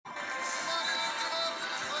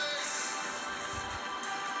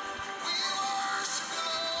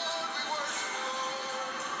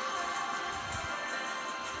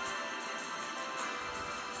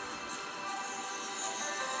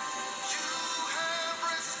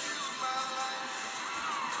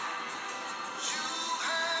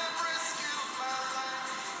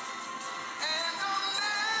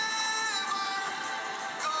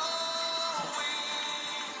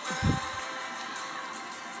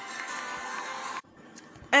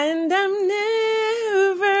and I'm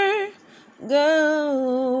never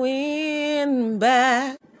going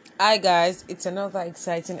back. Hi guys, it's another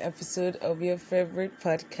exciting episode of your favorite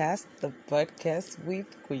podcast, the podcast with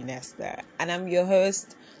Queen Esther. And I'm your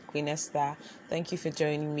host, Queen Esther. Thank you for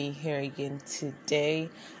joining me here again today.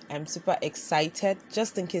 I'm super excited.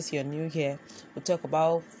 Just in case you're new here, we'll talk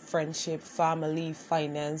about friendship, family,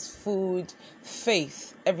 finance, food,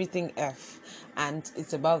 faith, everything F. And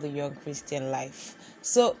it's about the young Christian life.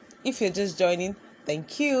 So if you're just joining,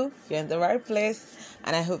 thank you. You're in the right place.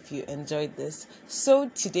 And I hope you enjoyed this. So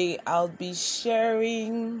today I'll be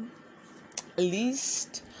sharing a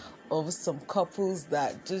list of some couples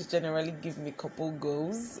that just generally give me couple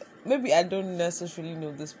goals. Maybe I don't necessarily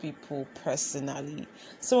know these people personally.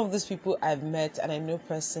 Some of these people I've met and I know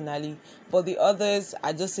personally, but the others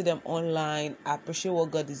I just see them online. I appreciate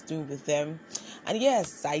what God is doing with them, and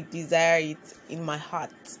yes, I desire it in my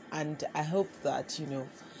heart, and I hope that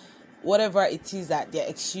whatever it is that they're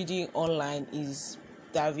exuding online is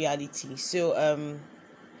that reality. So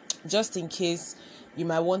just in case you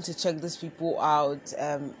might want to check these people out,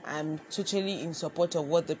 I'm totally in support of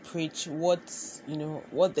what they preach, what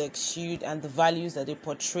they exude, and the values that they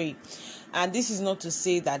portray. And this is not to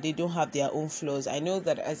say that they don't have their own flaws. I know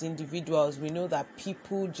that as individuals, we know that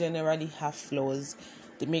people generally have flaws.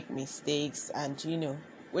 They make mistakes, and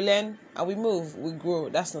we learn and we move, we grow.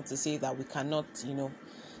 That's not to say that we cannot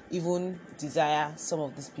even desire some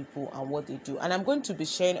of these people and what they do. And I'm going to be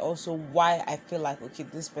sharing also why I feel like, okay,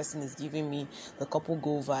 this person is giving me the couple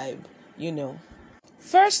goal vibe.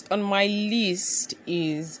 First on my list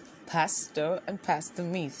is Pastor and Pastor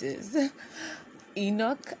Mrs.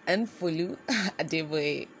 Enoch and Fulu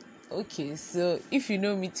Adeboye. Okay, so if you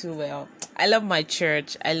know me too well, I love my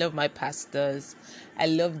church, I love my pastors, I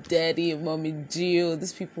love Daddy and Mommy Jill.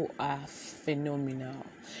 These people are phenomenal.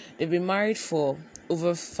 They've been married for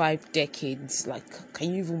over 5 decades. Like,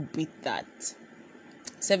 can you even beat that?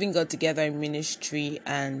 Serving God together in ministry,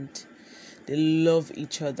 and they love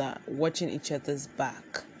each other, watching each other's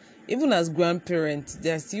back. Even as grandparents,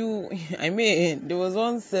 they're still, there was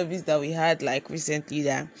one service that we had like recently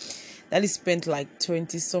that he spent like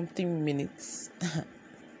 20 something minutes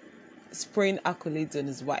spraying accolades on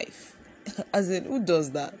his wife. As in, who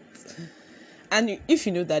does that? And if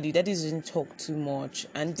you know daddy doesn't talk too much,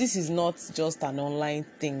 and this is not just an online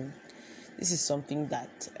thing. This is something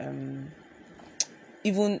that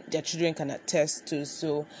even their children can attest to.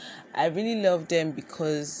 So I really love them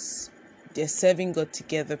because they're serving God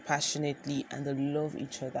together passionately, and they love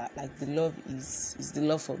each other. Like, the love is the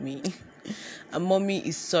love for me. And mommy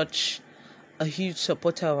is such a huge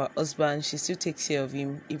supporter of her husband. She still takes care of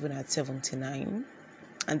him even at 79.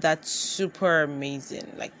 And that's super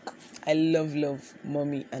amazing. Like, I love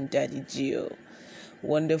mommy and daddy Gio.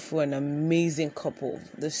 Wonderful and amazing couple.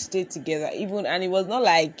 They stayed together and it was not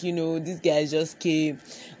like these guys just came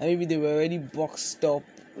and maybe they were already boxed up.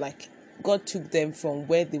 Like, God took them from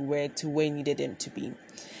where they were to where he needed them to be,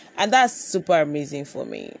 and that's super amazing for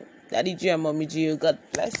me. Daddy Gio and mommy Gio, God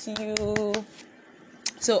bless you.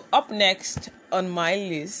 So up next on my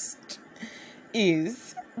list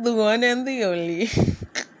is the one and the only.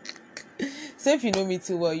 So if you know me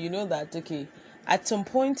too well, you know that, okay, at some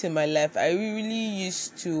point in my life, I really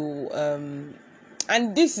used to,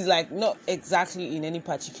 and this is like not exactly in any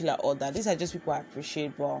particular order. These are just people I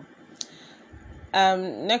appreciate. But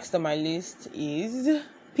next on my list is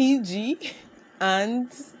PG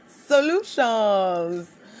and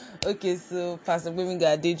Solutions. Okay, so Pastor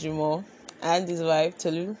Gbemiga Adejumo and his wife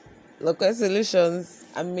Tolu, Local Solutions,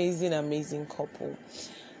 amazing couple.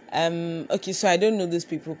 Okay, so I don't know these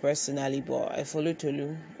people personally, but I follow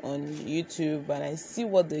Tolu on YouTube and I see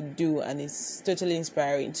what they do, and it's totally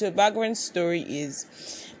inspiring. So the background story is,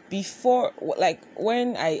 before, like,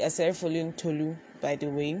 when I started following Tolu, by the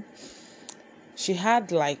way, she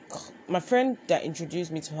had, like, my friend that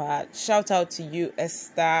introduced me to her, shout out to you,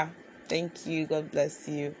 Esther, thank you, God bless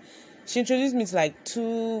you. She introduced me to like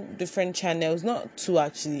 2 different channels, not 2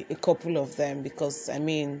 actually, a couple of them, because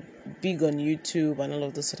big on YouTube and all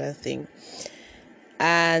of this sort of thing.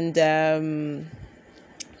 And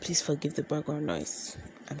please forgive the background noise.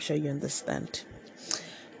 I'm sure you understand.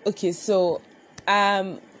 Okay, so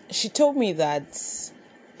she told me that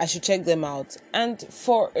I should check them out, and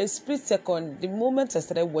for a split second, the moment I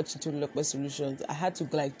started watching To Local Solutions, I had to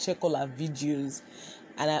like check all her videos.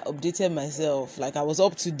 And I updated myself, like I was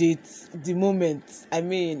up to date the moment. I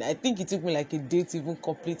think it took me like a day to even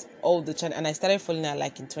complete all the channel, and I started following her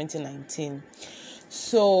like in 2019.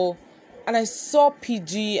 So, and I saw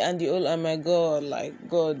PG and the old, oh my God, like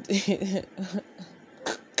God,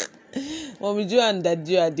 Mommy Joe and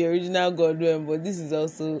Daddy are the original Godwin, but this is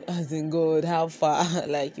also as in God. How far?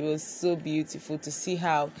 Like, it was so beautiful to see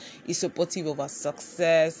how he's supportive of our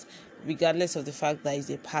success, regardless of the fact that he's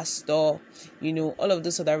a pastor. All of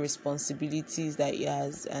those other responsibilities that he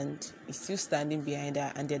has, and he's still standing behind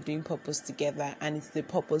her, and they're doing purpose together, and it's the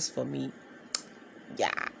purpose for me. Yeah.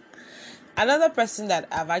 Another person that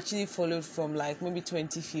I've actually followed from like maybe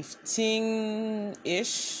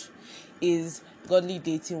 2015-ish is Godly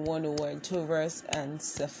Dating 101, Tovers and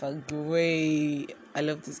Safa Gray. I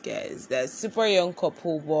love these guys. They're a super young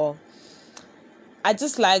couple, but I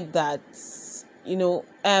just like that, is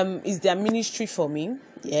their ministry for me.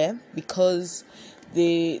 Yeah, because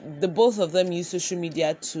the both of them use social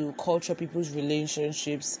media to culture people's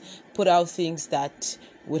relationships, put out things that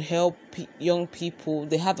would help young people.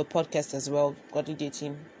 They have a podcast as well, Godly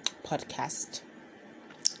Dating Podcast.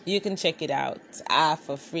 You can check it out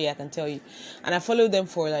for free, I can tell you. And I followed them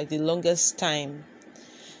for like the longest time.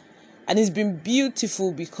 And it's been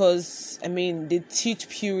beautiful because, they teach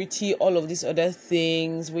purity, all of these other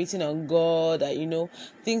things, waiting on God,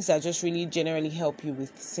 things that just really generally help you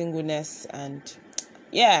with singleness. And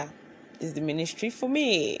yeah, it's the ministry for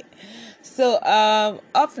me. So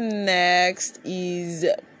up next is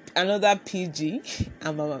another PG,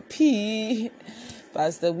 and Mama P,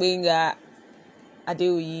 Pastor Gbenga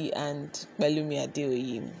Adeoyi and Pelumi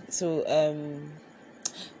Adeoyi. So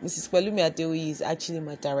Mrs. Pelumi Adeoyi is actually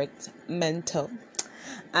my direct mentor.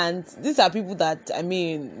 And these are people that,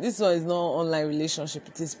 this one is not online relationship,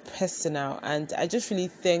 it is personal. And I just really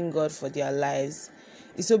thank God for their lives.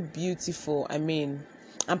 It's so beautiful. And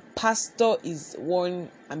Pastor is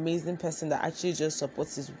one amazing person that actually just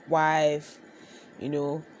supports his wife.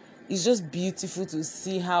 It's just beautiful to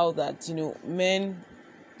see how that, men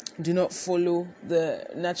do not follow the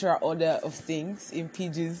natural order of things in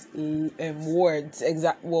PG's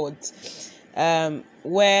exact words,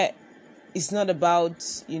 where it's not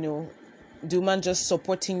about, the man just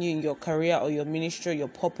supporting you in your career or your ministry or your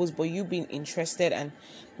purpose, but you being interested and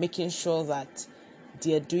making sure that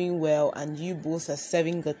they're doing well and you both are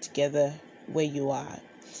serving God together where you are.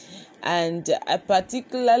 And I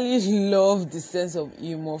particularly love the sense of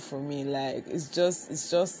humor from me. Like, it's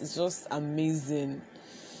just amazing.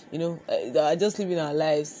 I just living our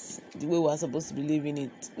lives the way we're supposed to be living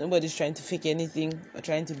it. Nobody's trying to fake anything or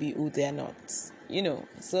trying to be who they're not.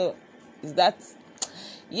 So is that?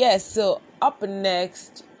 Yes. So up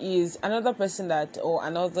next is another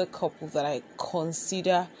another couple that I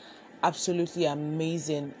consider absolutely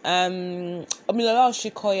amazing. Omilola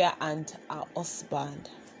Oshikoya and her husband.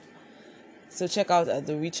 So check out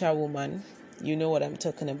The Richer Woman. You know what I'm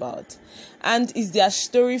talking about. And it's their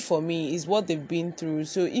story for me, is what they've been through.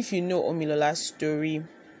 So if you know Omilola's story,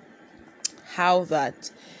 how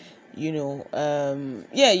that, you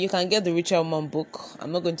can get The Richer Woman book.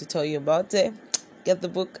 I'm not going to tell you about it. Get the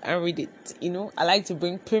book and read it. I like to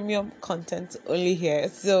bring premium content only here.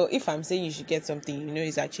 So if I'm saying you should get something,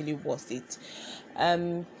 it's actually worth it.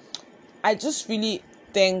 I just really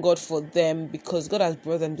thank God for them because God has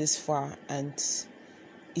brought them this far and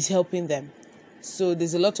is helping them. So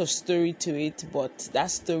there's a lot of story to it, but that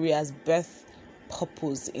story has birth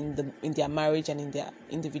purpose in their marriage and in their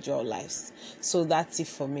individual lives. So that's it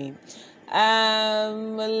for me. Lastly,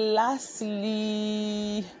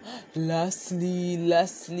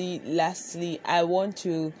 I want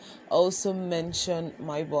to also mention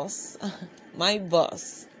my boss,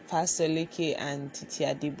 Pastor Leke and Titi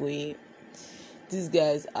Adeboye. These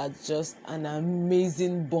guys are just an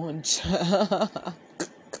amazing bunch.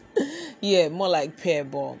 Yeah, more like pair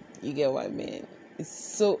ball. You get what I mean? It's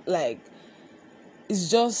so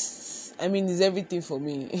it's just, it's everything for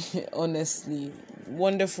me. Honestly,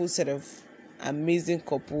 wonderful set of amazing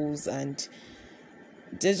couples, and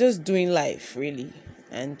they're just doing life really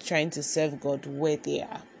and trying to serve God where they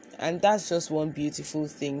are. And that's just one beautiful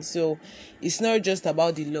thing. So it's not just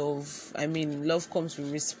about the love. Love comes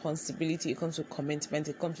with responsibility. It comes with commitment.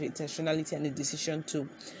 It comes with intentionality and the decision to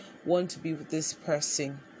want to be with this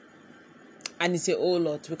person. And it's a whole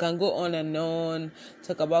lot. We can go on and on,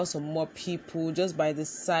 talk about some more people. Just by the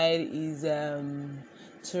side is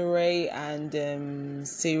Ture and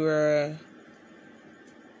Sarah,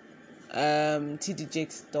 TD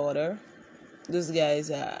Jake's daughter. Those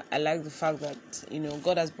guys, I like the fact that,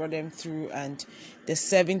 God has brought them through and they're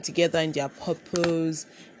serving together in their purpose.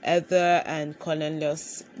 Heather and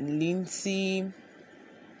Cornelius Lindsay.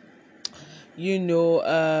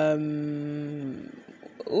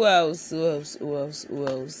 Who else?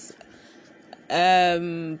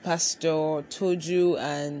 Pastor Toju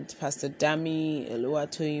and Pastor Dami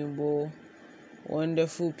Oluwatoyinbo.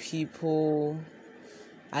 Wonderful people.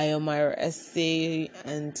 I am Myra Essay,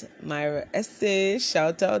 and Myra Essay,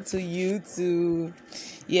 shout out to you too.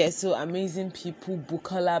 Yeah, so amazing people,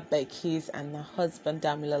 Bukola Bekis and her husband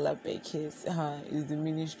Damilola Bekis is the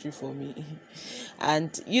ministry for me.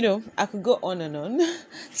 And I could go on and on.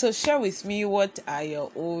 So share with me, what are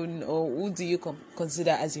your own, or who do you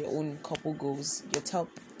consider as your own couple goals? Your top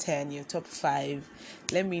 10, your top 5.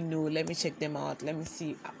 Let me know, let me check them out, let me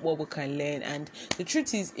see what we can learn. And the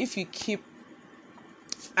truth is, if you keep,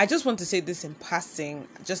 I just want to say this in passing,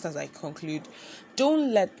 just as I conclude,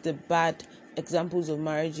 don't let the bad examples of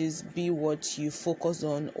marriages be what you focus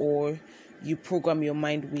on or you program your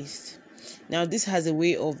mind with. Now, this has a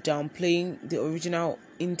way of downplaying the original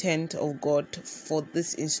intent of God for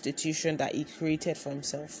this institution that He created for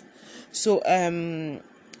Himself. So,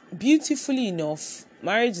 beautifully enough,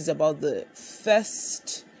 marriage is about the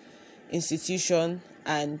first institution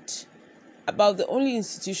and about the only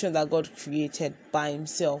institution that God created by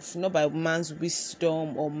Himself, not by man's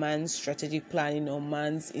wisdom or man's strategic planning or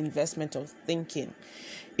man's investment of thinking.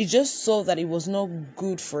 He just saw that it was not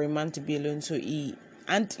good for a man to be alone, so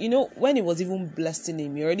when He was even blessing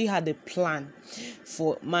him, He already had a plan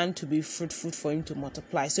for man to be fruitful, for him to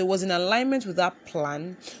multiply. So it was in alignment with that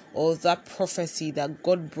plan or that prophecy that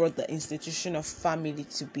God brought the institution of family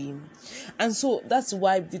to be. And so that's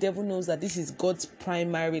why the devil knows that this is God's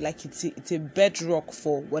primary, like it's a bedrock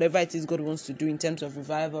for whatever it is God wants to do in terms of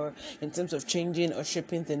revival, in terms of changing or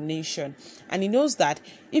shaping the nation. And he knows that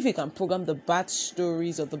if he can program the bad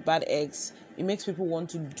stories or the bad eggs, it makes people want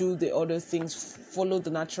to do the other things, follow the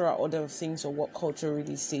natural order of things or what culture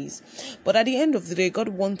really says. But at the end of the day, God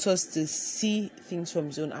wants us to see things from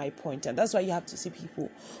His own eye point. And that's why you have to see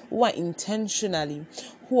people who are intentionally,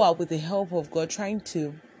 who are with the help of God, trying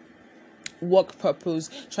to work purpose,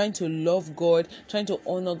 trying to love God, trying to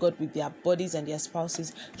honor God with their bodies and their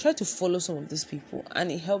spouses. Try to follow some of these people,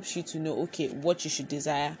 and it helps you to know, okay, what you should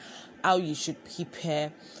desire, how you should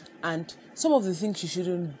prepare, and some of the things you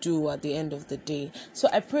shouldn't do at the end of the day. So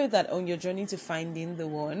I pray that on your journey to finding the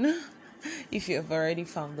one, if you have already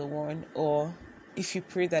found the one, or if you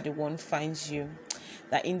pray that the one finds you,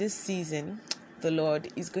 that in this season the Lord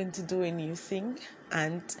is going to do a new thing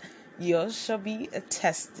and yours shall be a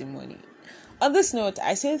testimony. On this note,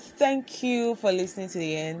 I say thank you for listening to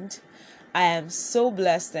the end. I am so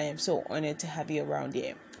blessed. I am so honored to have you around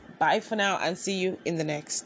here. Bye for now and see you in the next.